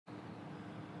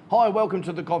Hi, welcome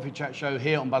to the Coffee Chat Show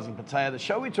here on Buzzing Pattaya, the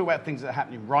show we talk about things that are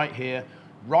happening right here,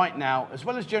 right now, as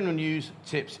well as general news,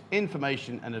 tips,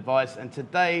 information and advice. And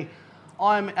today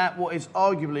I'm at what is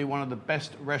arguably one of the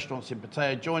best restaurants in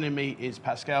Pattaya. Joining me is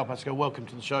Pascal. Pascal, welcome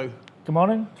to the show. Good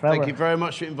morning, Trevor. Thank you very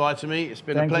much for inviting me. It's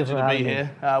been a pleasure to be here.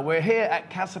 We're here at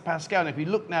Casa Pascal, and if you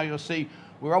look now, you'll see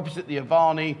we're opposite the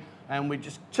Avani, and we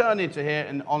just turn into here,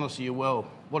 and honestly,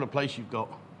 what a place you've got.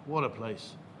 What a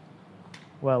place.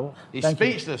 Well, he's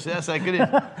speechless. That's how good it is.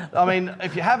 I mean,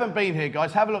 if you haven't been here,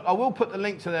 guys, have a look. I will put the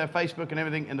link to their Facebook and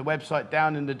everything and the website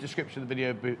down in the description of the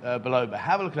video below, but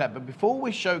have a look at that. But before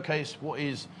we showcase what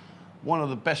is one of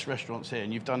the best restaurants here,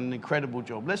 and you've done an incredible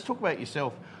job, let's talk about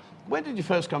yourself. When did you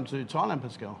first come to Thailand,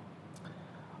 Pascal?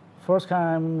 First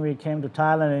time we came to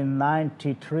Thailand in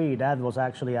 '93. That was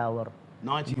actually our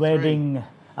 93. wedding,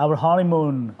 our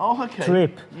honeymoon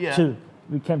trip. Yeah.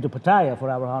 We came to Pattaya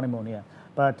for our honeymoon, yeah.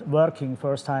 But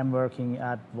first time working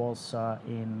was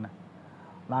in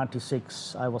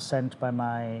 '96. I was sent by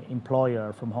my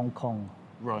employer from Hong Kong.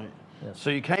 Right. Yes. So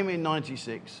you came in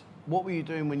 '96. What were you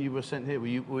doing when you were sent here?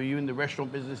 Were you in the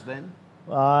restaurant business then?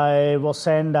 I was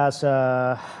sent as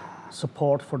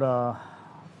support for the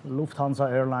Lufthansa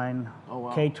airline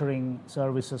catering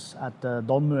services at the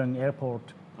Don Mueang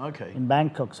airport in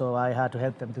Bangkok. So I had to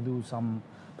help them to do some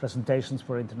presentations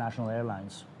for international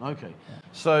airlines. Okay. Yeah.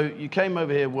 So you came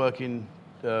over here working,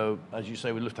 as you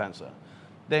say, with Lufthansa.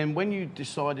 Then when you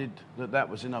decided that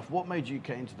was enough, what made you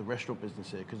get into the restaurant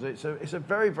business here? Because it's a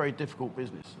very, very difficult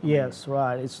business. Yes,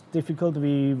 right. It's difficult.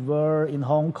 We were in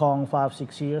Hong Kong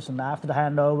 5-6 years, and after the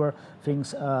handover,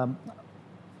 things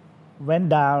went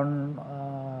down.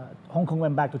 Hong Kong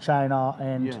went back to China,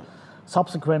 and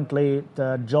subsequently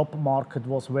the job market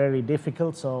was very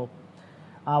difficult. So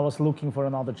I was looking for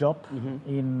another job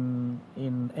in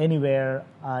anywhere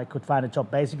I could find a job.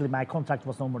 Basically, my contract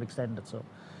was no more extended. So,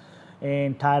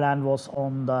 and Thailand was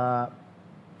on the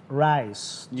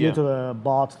rise due to the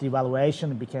baht devaluation.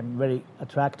 It became very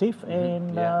attractive,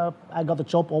 and I got a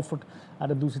job offered at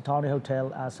the Dusit Thani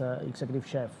Hotel as an executive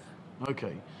chef.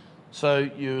 Okay, so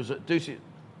you was at Dusit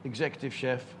executive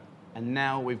chef, and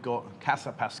now we've got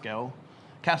Casa Pascal.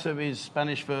 Casa is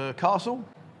Spanish for castle.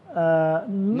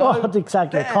 Not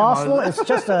exactly a castle. It's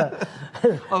just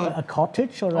a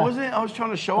cottage or was it? I was trying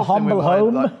to show off humble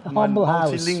home, my humble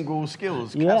house. Multilingual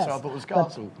skills. Yes, I thought it was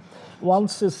castle.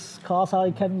 Once it's castle,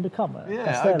 it can become a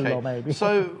castello, maybe.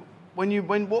 So,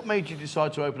 what made you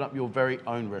decide to open up your very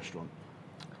own restaurant?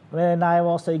 When I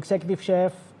was the executive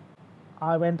chef,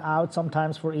 I went out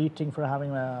sometimes for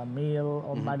having a meal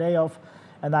on my day off.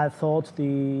 And I thought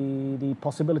the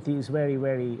possibility is very,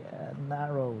 very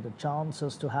narrow. The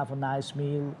chances to have a nice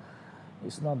meal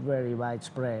is not very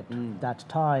widespread. That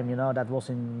time, that was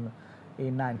in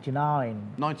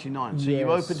 99. 99. So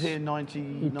you opened here in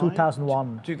 99? In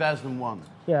 2001. 2001.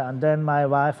 Yeah, and then my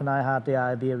wife and I had the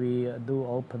idea we do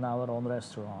open our own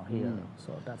restaurant here.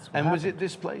 So that's what happened. Was it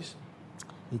this place?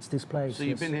 It's this place. So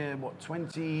you've been here,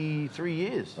 23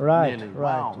 years? Right, nearly.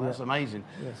 right. Wow, that's amazing.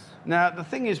 Yes. Now, the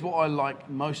thing is, what I like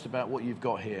most about what you've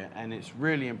got here, and it's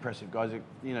really impressive, guys,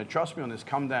 trust me on this,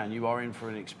 come down, you are in for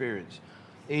an experience,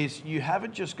 is you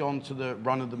haven't just gone to the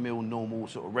run-of-the-mill normal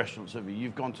sort of restaurants of you.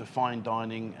 You've gone to fine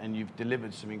dining, and you've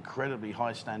delivered some incredibly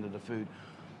high standard of food.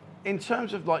 In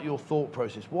terms of your thought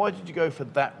process, why did you go for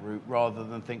that route rather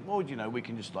than think, well, we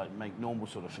can just make normal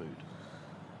sort of food?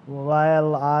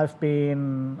 Well, I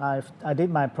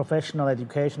did my professional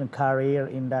education and career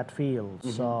in that field.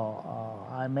 So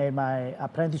I made my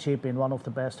apprenticeship in one of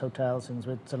the best hotels in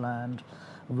Switzerland,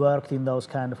 worked in those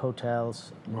kind of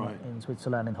hotels in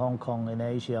Switzerland, in Hong Kong, in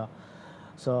Asia.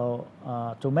 So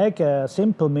to make a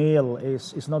simple meal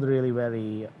is not really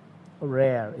very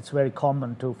rare. It's very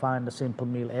common to find a simple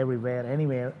meal everywhere,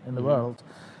 anywhere in the world.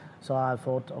 So I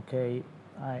thought, okay,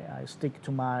 I stick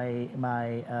to my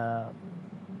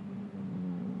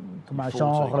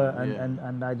genre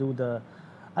and I do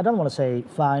I don't want to say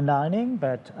fine dining,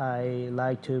 but I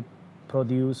like to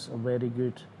produce a very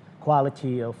good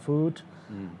quality of food,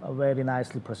 very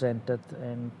nicely presented,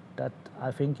 and that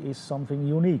I think is something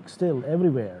unique still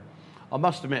everywhere. I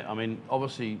must admit,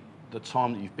 obviously the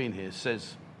time that you've been here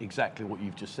says exactly what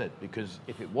you've just said, because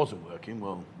if it wasn't working,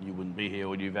 well, you wouldn't be here,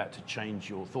 or you've had to change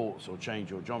your thoughts or change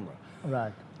your genre.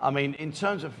 Right. In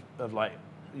terms of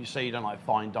you say you don't like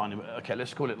fine dining, but okay,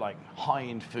 let's call it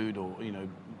high-end food, or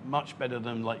much better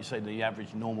than, like you say, the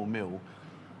average normal meal.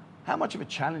 How much of a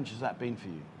challenge has that been for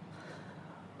you?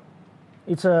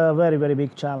 It's a very, very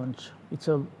big challenge. It's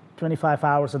a 25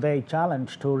 hours a day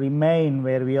challenge to remain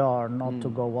where we are, not to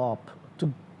go up.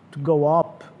 To to go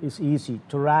up is easy,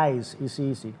 to rise is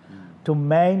easy. To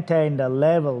maintain the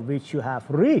level which you have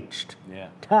reached,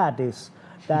 that is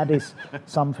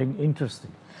something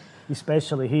interesting,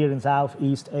 especially here in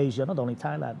Southeast Asia, not only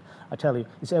Thailand. I tell you,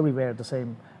 it's everywhere the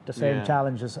same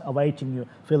challenges awaiting you.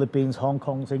 Philippines, Hong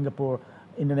Kong, Singapore,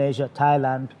 Indonesia,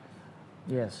 Thailand.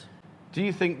 Yes. Do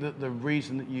you think that the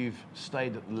reason that you've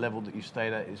stayed at the level that you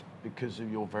stayed at is because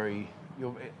of your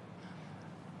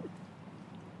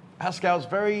Pascal's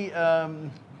very,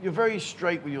 you're very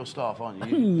straight with your staff, aren't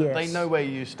you? Yes. They know where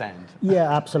you stand.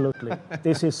 Yeah, absolutely.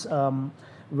 This is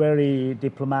very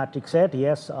diplomatic said.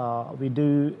 Yes,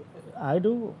 I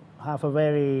do have a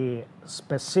very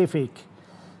specific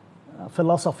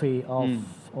philosophy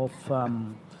of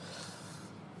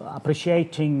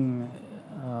appreciating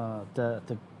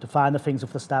the finer things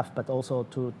of the staff, but also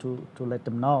to let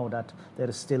them know that there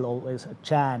is still always a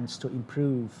chance to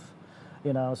improve.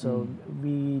 So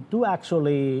we do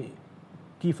actually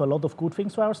give a lot of good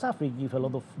things to our staff. We give a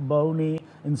lot of boni,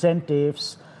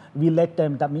 incentives.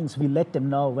 That means we let them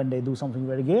know when they do something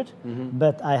very good.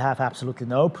 But I have absolutely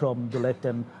no problem to let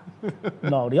them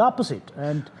know the opposite.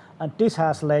 And this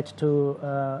has led to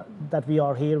that we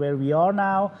are here where we are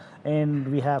now, and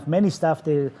we have many staff.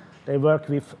 They work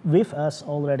with us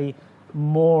already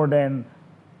more than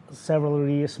several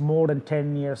years, more than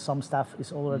 10 years. Some staff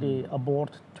is already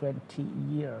aboard 20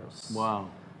 years. Wow.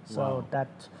 So that,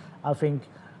 I think,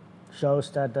 shows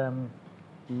that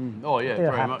Oh yeah,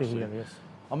 they're very happy much so. here. Yes.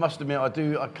 I must admit,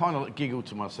 I kind of giggle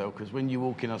to myself because when you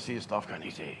walk in, I see your staff going,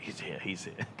 he's here.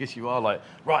 Because you are like,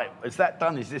 right, is that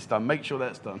done? Is this done? Make sure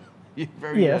that's done. You're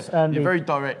very, you're very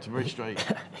direct, very straight.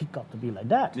 It got to be like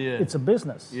that. Yeah. It's a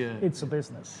business. Yeah. It's a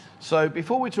business. So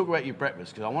before we talk about your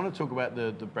breakfast, because I want to talk about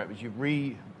the breakfast, you've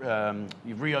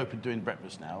reopened doing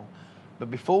breakfast now. But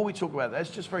before we talk about that,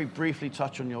 let's just very briefly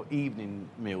touch on your evening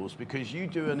meals, because you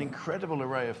do an incredible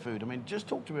array of food. I mean, just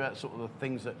talk to me about sort of the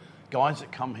things that guys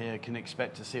that come here can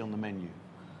expect to see on the menu.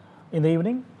 In the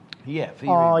evening? Yeah. For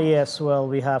your evening. Yes. Well,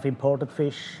 we have imported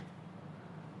fish,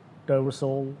 dover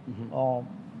sole,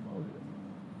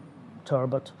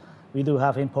 turbot. We do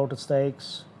have imported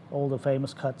steaks, all the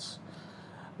famous cuts.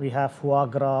 We have foie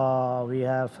gras, we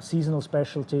have seasonal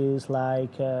specialties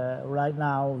like right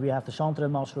now we have the chanterelle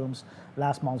mushrooms.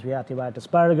 Last month we had the white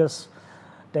asparagus.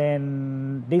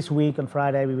 Then this week on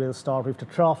Friday we will start with the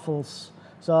truffles.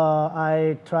 So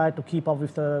I try to keep up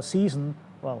with the season,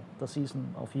 the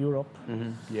season of Europe.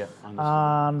 Yeah, I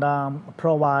understand. And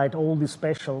provide all the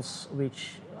specials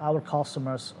which our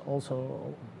customers,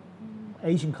 also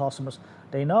Asian customers,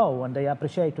 they know and they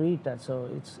appreciate to eat that. So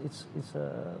it's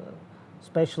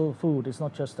special food. It's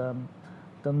not just the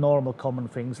normal common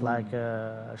things like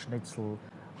a schnitzel,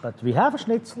 but we have a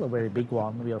schnitzel, a very big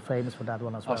one. We are famous for that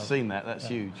one as well. I've seen that. That's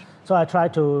huge. So I try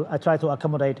to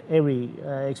accommodate every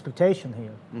expectation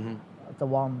here.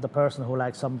 The person who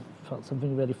likes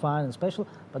something very fine and special,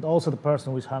 but also the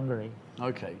person who is hungry.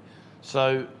 Okay,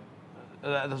 so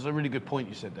that's a really good point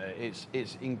you said there.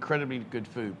 It's incredibly good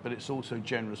food, but it's also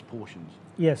generous portions.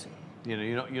 Yes.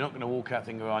 You're not going to walk out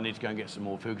thinking, I need to go and get some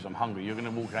more food because I'm hungry. You're going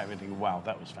to walk out and think, wow,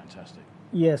 that was fantastic.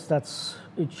 Yes,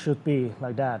 it should be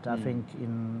like that. I think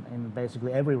in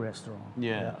basically every restaurant.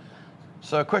 Yeah.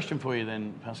 So a question for you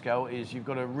then, Pascal, is you've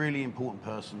got a really important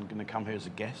person going to come here as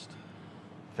a guest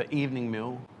for evening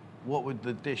meal. What would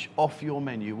the dish off your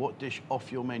menu? What dish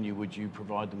off your menu would you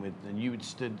provide them with? And you would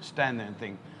stand there and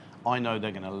think, I know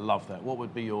they're going to love that. What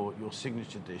would be your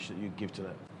signature dish that you'd give to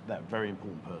that very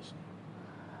important person?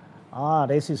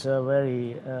 This is a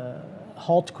very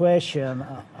hot question,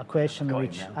 a question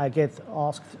which I get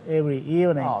asked every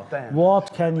evening. Oh, damn.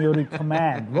 What can you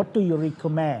recommend? What do you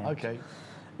recommend? Okay.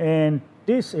 And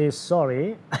this is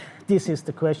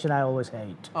the question I always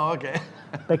hate. Oh, okay.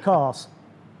 Because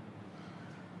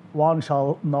one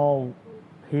shall know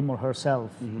him or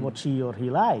herself what she or he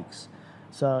likes.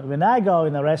 So when I go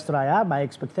in a restaurant, I have my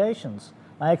expectations.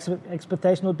 My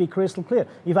expectation would be crystal clear.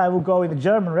 If I would go in a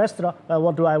German restaurant,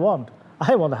 what do I want?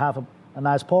 I want to have a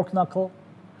nice pork knuckle.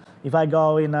 If I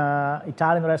go in an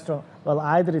Italian restaurant,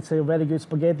 either it's a very good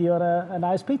spaghetti or a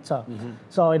nice pizza.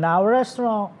 So in our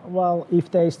restaurant, if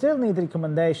they still need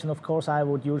recommendation, of course, I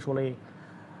would usually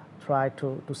try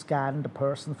to scan the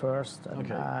person first. And,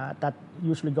 that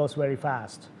usually goes very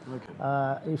fast.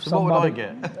 Okay. So what would I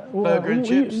get? Burger and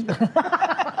chips?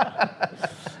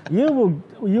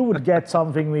 You would get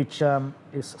something which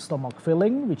is stomach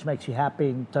filling, which makes you happy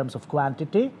in terms of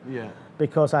quantity. Yeah.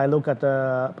 Because I look at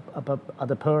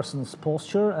the person's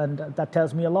posture, and that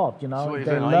tells me a lot. You know, So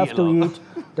they love to eat.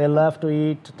 They love to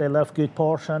eat. They love good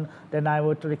portion. Then I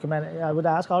would recommend. I would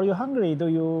ask, "Are you hungry? Do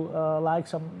you like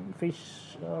some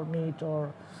fish or meat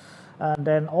or And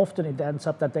then often it ends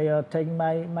up that they are taking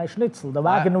my schnitzel, the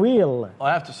wagon wheel.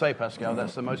 I have to say, Pascal,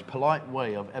 that's the most polite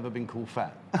way I've ever been called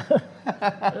fat.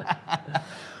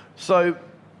 So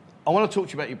I want to talk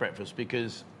to you about your breakfast,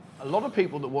 because a lot of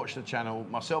people that watch the channel,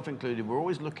 myself included, we're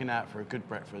always looking out for a good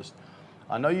breakfast.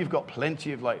 I know you've got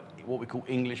plenty of like what we call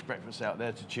English breakfasts out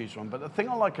there to choose from, but the thing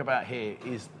I like about here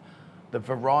is the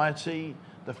variety,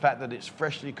 the fact that it's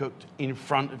freshly cooked in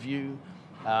front of you.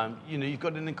 You know, you've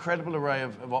got an incredible array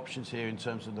of options here in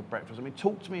terms of the breakfast. I mean,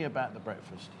 talk to me about the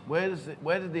breakfast. Where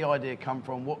did the idea come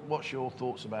from? What's your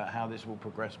thoughts about how this will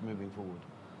progress moving forward?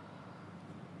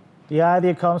 The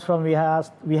idea comes from we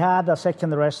had a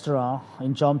second restaurant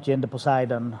in Jomtien in the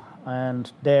Poseidon,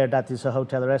 and there, that is a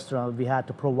hotel restaurant. We had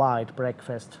to provide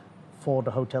breakfast for the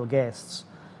hotel guests.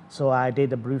 So I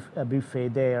did a buffet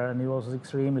there, and it was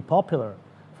extremely popular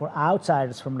for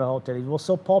outsiders from the hotel. It was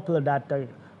so popular that the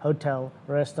hotel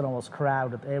restaurant was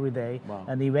crowded every day. Wow.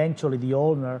 And eventually the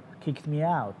owner kicked me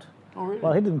out. Oh, really?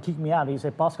 Well, he didn't kick me out. He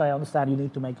said, Pascal, I understand you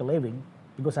need to make a living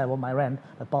because I want my rent,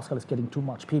 but Pascal is getting too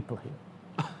much people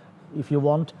here. If you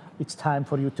want, it's time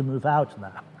for you to move out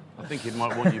now. I think he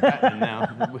might want you back in now.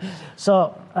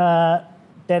 So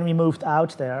then we moved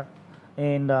out there,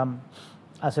 and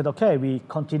I said, okay, we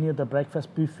continue the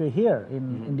breakfast buffet here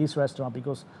in this restaurant,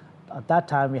 because at that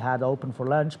time we had open for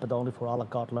lunch, but only for a la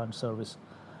carte lunch service.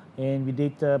 And we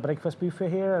did the breakfast buffet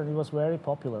here, and it was very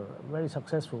popular, very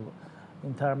successful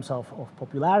in terms of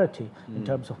popularity, in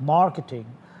terms of marketing.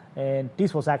 And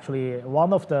this was actually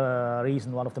one of the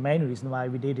main reasons why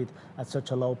we did it at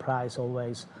such a low price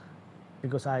always,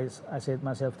 because I said to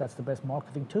myself, that's the best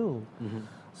marketing tool.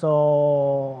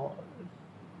 So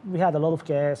we had a lot of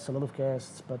guests,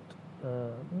 but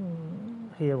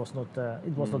here was not,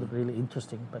 it was not really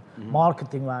interesting, but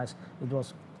marketing-wise, it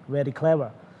was very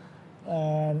clever.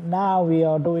 And now we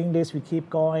are doing this, we keep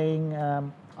going.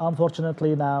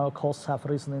 Unfortunately, now costs have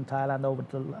risen in Thailand over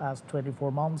the last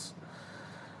 24 months.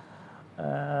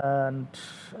 And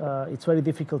it's very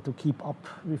difficult to keep up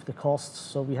with the costs,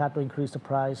 so we had to increase the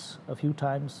price a few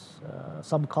times.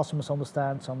 Some customers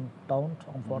understand, some don't,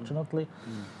 unfortunately.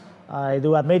 I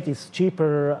do admit it's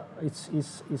cheaper, it's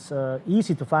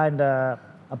easy to find a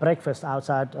breakfast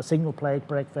outside, a single plate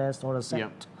breakfast or a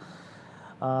set.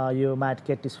 You might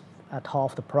get this at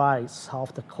half the price,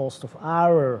 half the cost of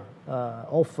our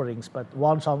offerings, but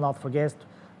one shall not forget,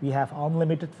 we have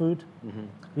unlimited food,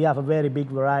 we have a very big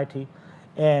variety,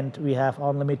 and we have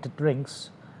unlimited drinks.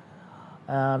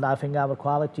 And I think our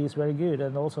quality is very good,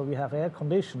 and also we have air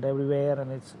conditioned everywhere,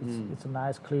 and it's a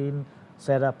nice, clean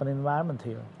setup and environment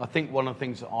here. I think one of the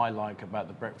things that I like about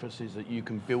the breakfast is that you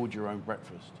can build your own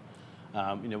breakfast.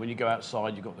 You know, when you go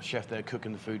outside, you've got the chef there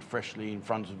cooking the food freshly in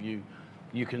front of you.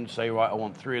 You can say, right, I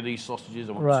want 3 of these sausages,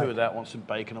 I want 2 of that, I want some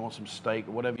bacon, I want some steak,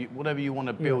 or whatever you want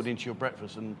to build into your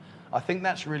breakfast. And I think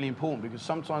that's really important, because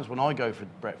sometimes when I go for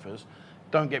breakfast,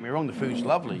 don't get me wrong, the food's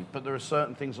lovely, but there are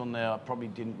certain things on there I probably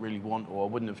didn't really want, or I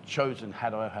wouldn't have chosen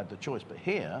had I had the choice. But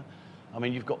here, I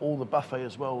mean, you've got all the buffet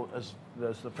as well as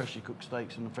there's the freshly cooked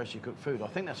steaks and the freshly cooked food. I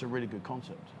think that's a really good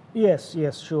concept. Yes,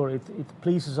 sure. It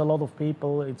pleases a lot of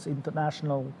people. It's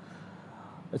international.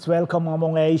 It's welcome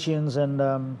among Asians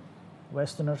and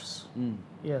Westerners.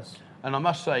 Yes. And I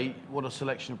must say, what a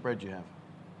selection of bread you have.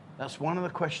 That's one of the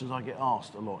questions I get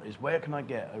asked a lot, is where can I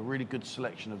get a really good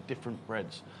selection of different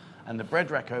breads? And the bread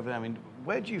rack over there, I mean,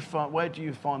 where do you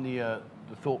find the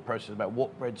thought process about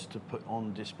what breads to put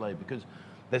on display? Because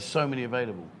there's so many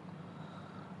available.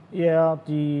 Yeah,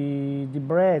 the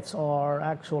breads are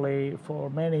actually, for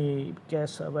many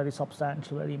guests, a very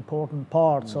substantial, very important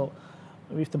part. So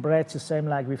with the breads, it's the same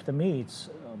like with the meats.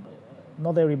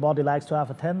 Not everybody likes to have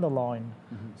a tenderloin.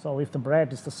 So with the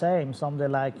bread, it's the same. Some they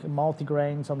like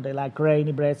multigrain, some they like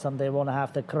grainy bread, some they want to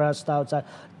have the crust outside.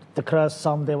 The crust,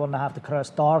 some they want to have the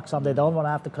crust dark, some they don't want to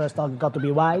have the crust dark, it's got to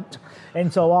be white,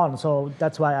 and so on. So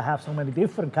that's why I have so many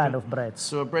different kind of breads.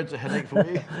 So a bread's a headache for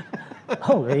you?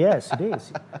 Oh, yes, it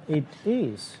is. It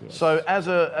is. Yes. So as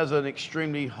an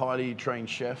extremely highly trained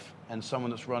chef and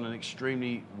someone that's run an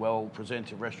extremely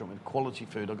well-presented restaurant with quality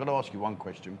food, I've got to ask you one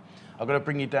question. I've got to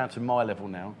bring you down to my level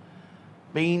now.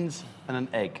 Beans and an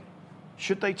egg,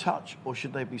 should they touch or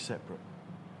should they be separate?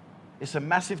 It's a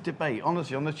massive debate.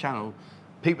 Honestly, on the channel,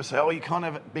 people say, oh, you can't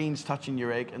have beans touching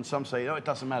your egg, and some say, oh, it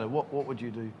doesn't matter. What would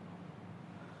you do?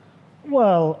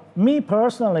 Well, me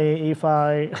personally,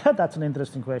 that's an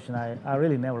interesting question. I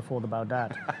really never thought about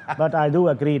that. But I do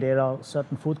agree there are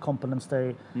certain food components,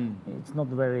 it's not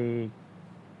very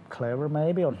clever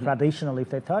maybe, or traditional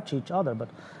if they touch each other. But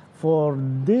for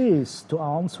this to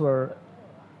answer,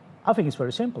 I think it's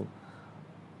very simple.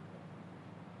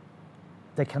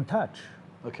 They can touch.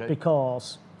 Okay.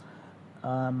 Because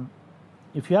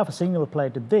if you have a single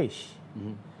plated dish,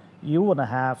 you want to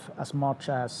have as much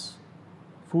as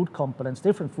food components,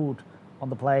 different food on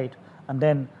the plate, and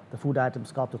then the food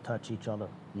items got to touch each other.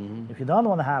 If you don't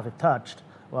want to have it touched,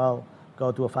 well,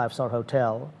 go to a 5-star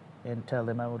hotel and tell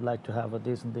them I would like to have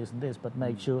this and this and this, but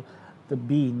make sure the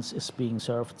beans is being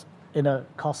served in a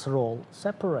casserole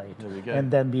separate. There we go.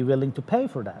 And then be willing to pay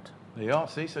for that. There you are.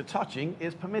 See, so touching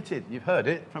is permitted. You've heard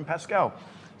it from Pascal.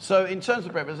 So in terms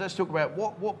of breakfast, let's talk about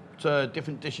what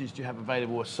different dishes do you have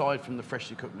available aside from the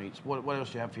freshly cooked meats? What else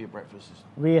do you have for your breakfasts?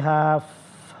 We have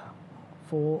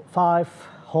 5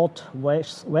 hot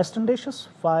Western dishes,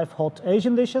 5 hot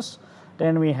Asian dishes.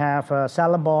 Then we have a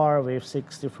salad bar with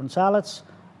 6 different salads,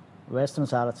 Western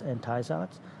salads and Thai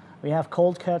salads. We have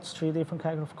cold cuts, 3 different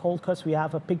kinds of cold cuts. We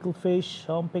have a pickled fish,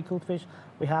 home pickled fish.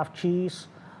 We have cheese.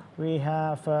 We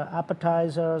have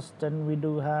appetizers. Then we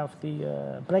do have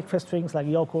the breakfast things like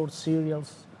yogurt,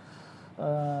 cereals,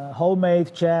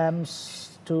 homemade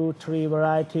jams, 2-3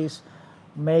 varieties,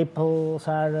 maple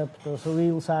syrup, the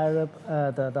real syrup,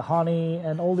 the honey,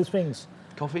 and all these things.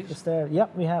 Coffees? Is there? Yeah,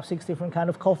 we have 6 different kind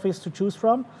of coffees to choose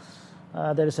from.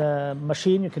 There is a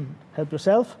machine you can help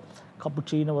yourself,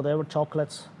 cappuccino, whatever,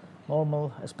 chocolates,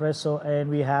 normal, espresso, and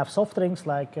we have soft drinks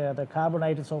like the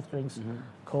carbonated soft drinks,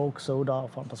 Coke, soda,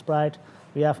 Fanta Sprite.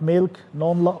 We have milk,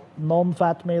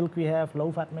 non-fat milk. We have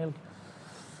low-fat milk.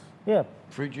 Yeah.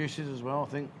 Fruit juices as well,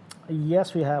 I think.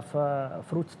 Yes, we have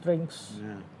fruit drinks.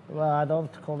 Yeah. Well, I don't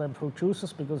call them fruit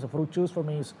juices because a fruit juice for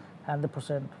me is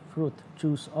 100% fruit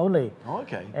juice only. Oh,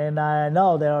 okay. And I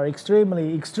know there are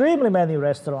extremely many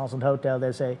restaurants and hotels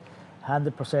that say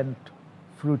 100%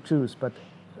 fruit juice, but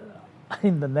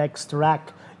in the next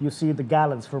rack you see the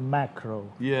gallons for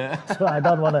macro. Yeah. So I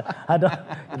don't,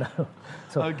 you know.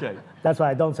 So Okay. that's why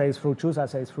I don't say it's fruit juice, I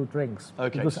say it's fruit drinks.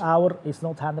 Okay. Because our is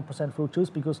not 100% fruit juice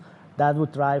because that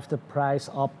would drive the price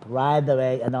up right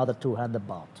away another 200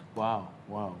 baht. Wow,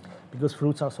 wow. Because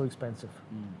fruits are so expensive.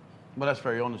 Well, that's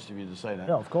very honest of you to say that.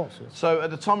 Yeah, of course. Yes. So at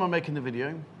the time I'm making the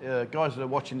video, guys that are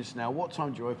watching this now, what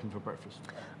time do you open for breakfast?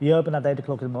 We open at 8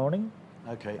 o'clock in the morning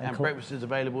Okay, and breakfast is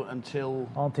available until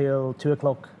until 2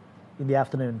 o'clock in the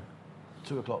afternoon.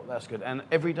 2 o'clock, that's good. And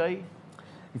every day?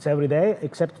 It's every day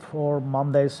except for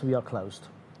Mondays we are closed.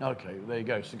 Okay, there you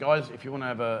go. So guys, if you want to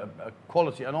have a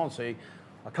quality, and honestly,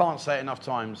 I can't say it enough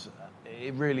times,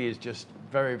 it really is just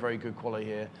very, very good quality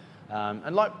here.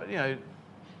 And like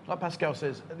Pascal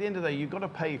says, at the end of the day, you've got to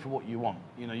pay for what you want.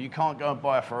 You know, you can't go and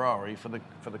buy a Ferrari for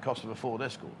the cost of a Ford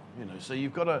Escort. You know, so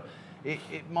you've got to.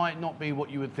 It might not be what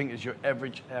you would think is your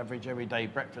average everyday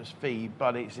breakfast fee,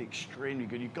 but it's extremely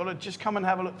good. You've got to just come and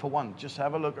have a look for one. Just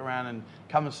have a look around and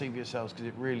come and see for yourselves because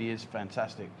it really is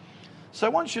fantastic. So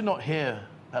once you're not here,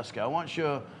 Pascal, once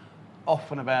you're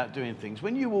off and about doing things,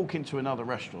 when you walk into another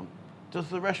restaurant, does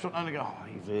the restaurant owner go,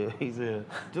 oh, he's here?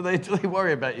 Do they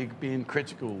worry about you being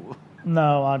critical?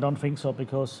 No, I don't think so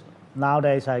because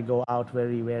nowadays I go out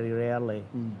very, very rarely.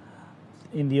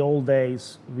 In the old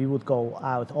days, we would go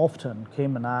out often,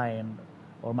 Kim and I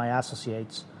or my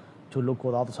associates, to look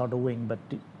what others are doing. But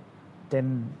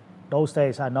then those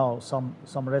days, I know some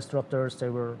restaurateurs, they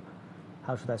were,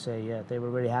 how should I say, yeah, they were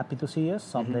very happy to see us.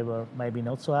 Some they were maybe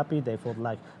not so happy. They thought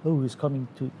like, oh, he's coming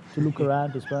to look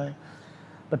around this way.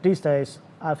 But these days,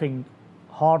 I think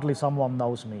hardly someone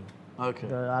knows me. Okay.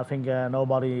 I think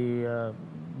nobody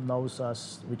knows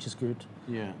us, which is good.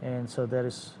 Yeah. And so there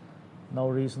is no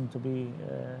reason to be.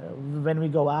 When we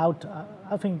go out,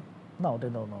 I think, no, they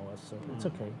don't know us, so it's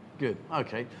okay. Good.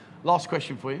 Okay. Last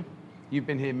question for you. You've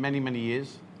been here many, many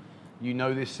years. You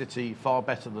know this city far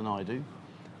better than I do.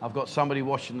 I've got somebody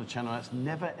watching the channel that's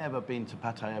never, ever been to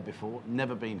Pattaya before,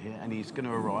 never been here, and he's going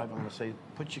to arrive. I'm going to say,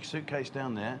 put your suitcase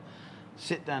down there,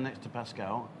 sit down next to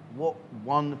Pascal. What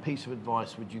one piece of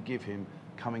advice would you give him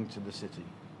coming to the city?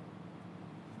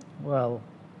 Well,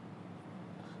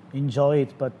 enjoy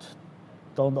it, but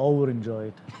don't over-enjoy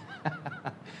it.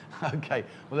 Okay,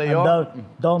 well there you are.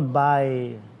 Don't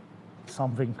buy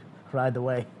something right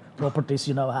away. Properties,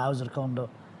 house or condo.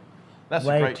 That's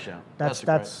a great shout.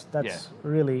 That's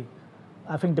really,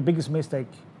 I think the biggest mistake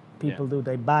people do.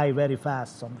 They buy very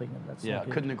fast something. And that's I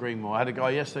couldn't agree more. I had a guy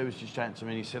yesterday who was just chatting to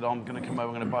me and he said, I'm going to come over,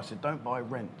 I'm going to buy. I said, don't buy,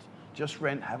 rent. Just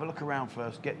rent, have a look around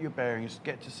first, get your bearings,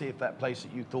 get to see if that place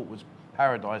that you thought was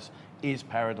paradise is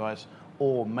paradise,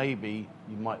 or maybe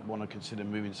you might want to consider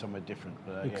moving somewhere different.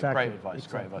 But, exactly. Great advice,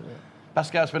 exactly. great advice.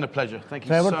 Pascal, it's been a pleasure. Thank you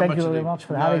Trevor, so thank much. you very much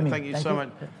for having me. Thank you so much.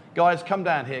 Guys, come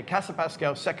down here. Casa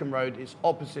Pascal, Second Road. It's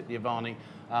opposite the Avani.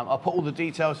 I'll put all the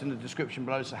details in the description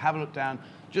below, so have a look down.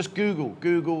 Just Google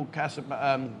Casa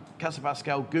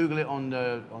Pascal. Google it on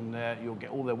there. You'll get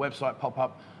all their website pop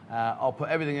up, I'll put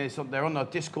everything in. They're on our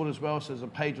Discord as well, so there's a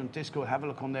page on Discord. Have a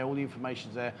look on there. All the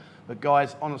information's there. But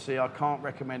guys, honestly, I can't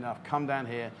recommend enough. Come down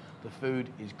here. The food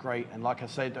is great. And like I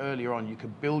said earlier on, you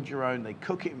can build your own. They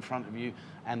cook it in front of you,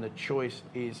 and the choice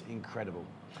is incredible.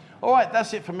 All right,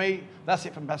 that's it for me. That's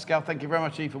it from Pascal. Thank you very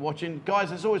much, for watching.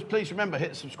 Guys, as always, please remember, hit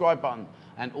the subscribe button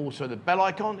and also the bell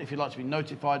icon if you'd like to be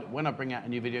notified when I bring out a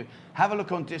new video. Have a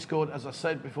look on Discord. As I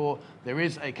said before, there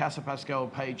is a Casa Pascal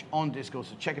page on Discord,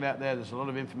 so check it out there. There's a lot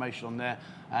of information on there.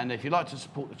 And if you'd like to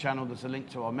support the channel, there's a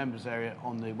link to our members area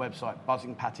on the website,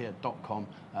 buzzingpattaya.com.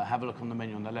 Have a look on the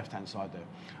menu on the left-hand side there.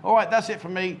 All right, that's it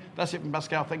from me. That's it from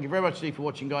Pascal. Thank you very much, for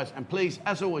watching, guys. And please,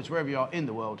 as always, wherever you are in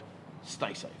the world,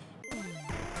 stay safe.